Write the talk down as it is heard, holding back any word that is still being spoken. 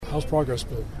How's progress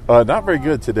been? Not very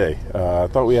good today. I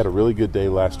thought we had a really good day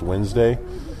last Wednesday,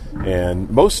 and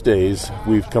most days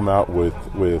we've come out with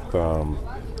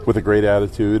a great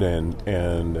attitude,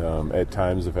 and at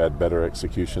times have had better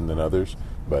execution than others.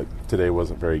 But today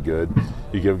wasn't very good.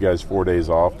 You give guys 4 days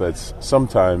off. That's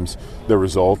sometimes the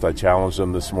result. I challenged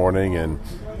them this morning and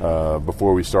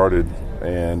before we started,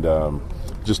 and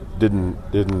just didn't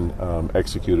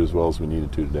execute as well as we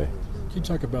needed to today. Can you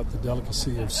talk about the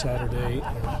delicacy of Saturday,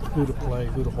 who to play,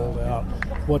 who to hold out,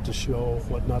 what to show,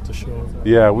 what not to show?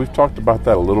 Yeah, we've talked about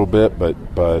that a little bit, but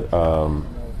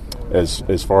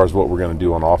as far as what we're going to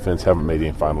do on offense, haven't made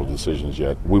any final decisions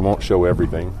yet. We won't show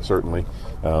everything, certainly,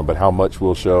 but how much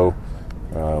we'll show,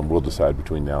 we'll decide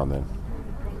between now and then.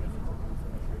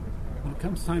 When it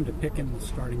comes time to picking the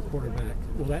starting quarterback,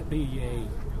 will that be a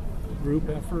group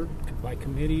effort by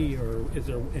committee, or is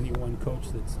there any one coach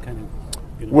that's kind of...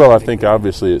 Well, I think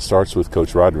obviously it starts with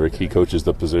Coach Roderick. He coaches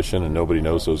the position, and nobody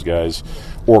knows those guys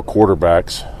or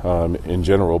quarterbacks in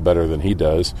general better than he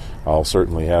does. I'll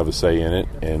certainly have a say in it,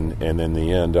 and in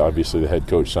the end, obviously the head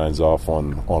coach signs off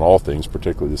on all things,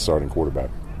 particularly the starting quarterback.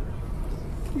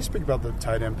 Can you speak about the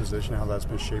tight end position, how that's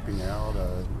been shaping out,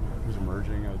 who's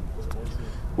emerging?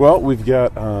 Well, we've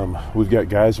got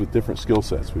guys with different skill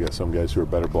sets. We got some guys who are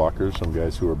better blockers, some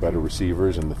guys who are better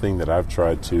receivers, and the thing that I've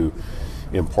tried to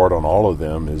impart on all of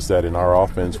them is that in our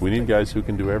offense we need guys who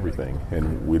can do everything,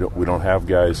 and we don't have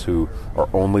guys who are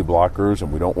only blockers,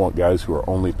 and we don't want guys who are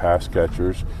only pass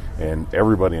catchers, and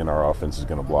everybody in our offense is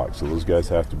going to block. So those guys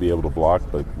have to be able to block,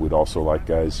 but we'd also like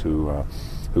guys who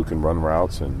can run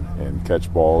routes and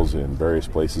catch balls in various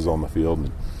places on the field.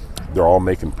 And they're all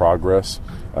making progress,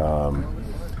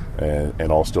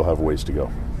 and all still have ways to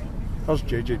go. How's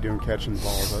JJ doing catching the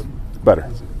ball? Better.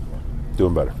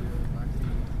 Doing better.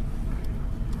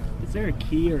 Is there a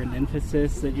key or an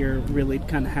emphasis that you're really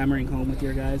kind of hammering home with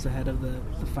your guys ahead of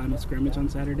the final scrimmage on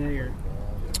Saturday, or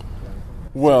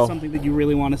something that you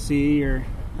really want to see, or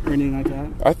anything like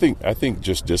that? I think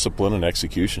just discipline and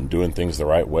execution, doing things the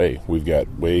right way. We've got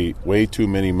way too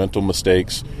many mental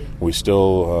mistakes. We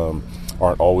still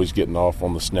aren't always getting off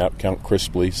on the snap count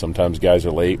crisply. Sometimes guys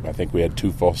are late. I think we had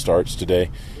 2 false starts today.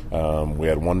 We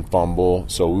had 1 fumble.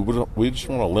 So we just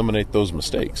want to eliminate those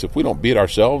mistakes. If we don't beat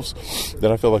ourselves,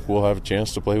 then I feel like we'll have a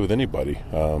chance to play with anybody.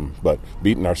 But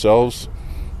beating ourselves,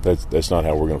 that's not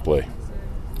how we're going to play.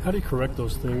 How do you correct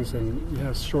those things? And you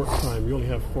have short time. You only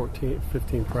have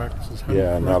 15 practices.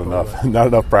 Yeah, not enough. Not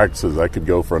enough practices. I could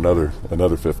go for another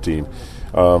 15.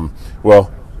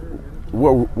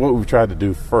 What we've tried to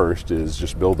do first is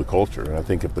just build the culture. And I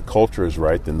think if the culture is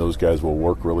right, then those guys will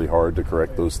work really hard to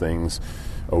correct those things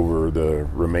over the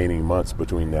remaining months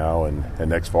between now and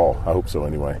next fall. I hope so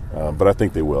anyway. But I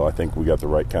think they will. I think we got the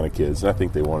right kind of kids, and I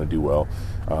think they want to do well.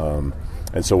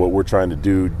 And so what we're trying to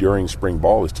do during spring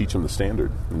ball is teach them the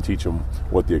standard and teach them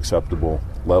what the acceptable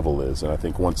level is. And I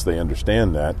think once they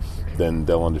understand that, then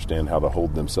they'll understand how to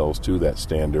hold themselves to that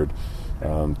standard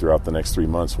throughout the next 3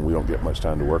 months when we don't get much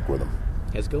time to work with them.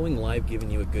 Has going live given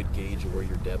you a good gauge of where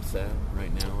your depth's at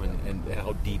right now, and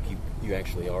how deep you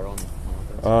actually are on offense?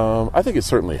 I think it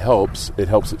certainly helps. It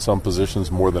helps at some positions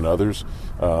more than others.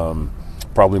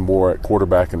 Probably more at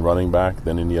quarterback and running back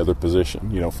than any other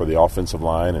position, for the offensive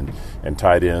line and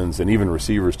tight ends and even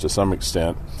receivers to some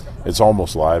extent. It's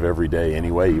almost live every day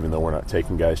anyway, even though we're not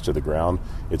taking guys to the ground.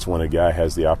 It's when a guy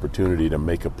has the opportunity to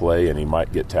make a play and he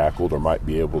might get tackled or might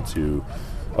be able to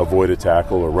avoid a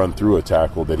tackle or run through a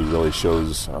tackle that he really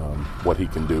shows what he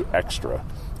can do extra.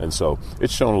 And so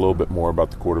it's shown a little bit more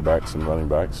about the quarterbacks and running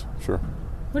backs, sure.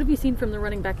 What have you seen from the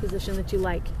running back position that you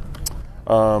like?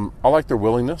 I like their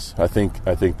willingness. I think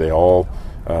they all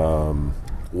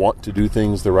want to do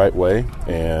things the right way,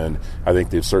 and I think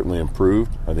they've certainly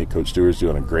improved. I think Coach Stewart's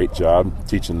doing a great job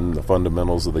teaching them the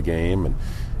fundamentals of the game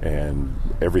and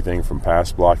everything from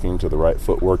pass blocking to the right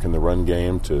footwork in the run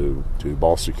game to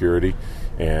ball security.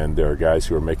 And there are guys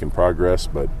who are making progress,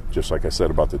 but just like I said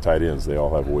about the tight ends, they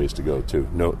all have a ways to go too.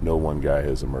 No one guy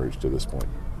has emerged to this point.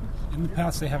 In the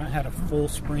past, they haven't had a full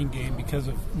spring game because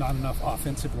of not enough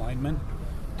offensive linemen.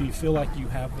 Do you feel like you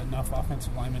have enough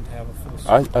offensive linemen to have a full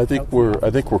spring? I think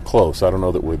we're close. I don't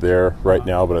know that we're there right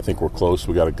now, but I think we're close.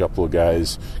 We got a couple of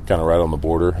guys kind of right on the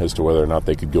border as to whether or not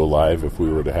they could go live if we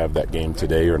were to have that game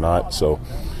today or not. So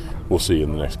we'll see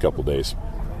in the next couple of days.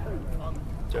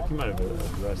 Jeff, you might have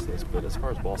addressed this, but as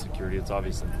far as ball security, it's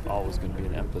obviously always going to be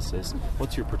an emphasis.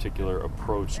 What's your particular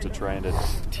approach to trying to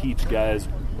teach guys,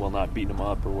 while not beating them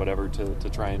up or whatever, to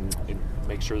try and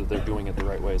make sure that they're doing it the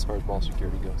right way as far as ball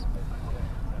security goes?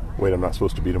 Wait, I'm not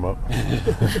supposed to beat them up?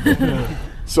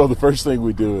 So the first thing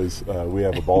we do is we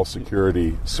have a ball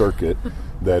security circuit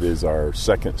that is our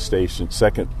second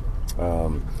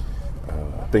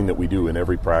thing that we do in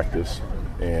every practice,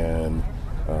 and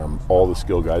all the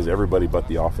skill guys, everybody but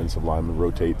the offensive linemen,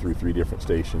 rotate through 3 different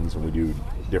stations, and we do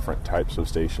different types of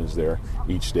stations there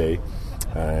each day.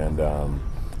 And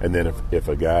then if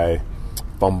a guy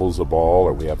fumbles a ball,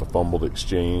 or we have a fumbled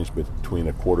exchange between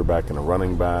a quarterback and a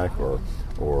running back, or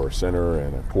a center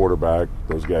and a quarterback,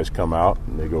 those guys come out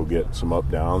and they go get some up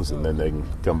downs, and then they can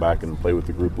come back and play with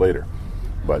the group later.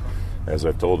 But as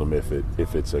I've told him, if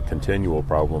it's a continual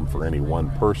problem for any one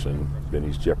person, then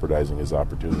he's jeopardizing his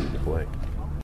opportunity to play.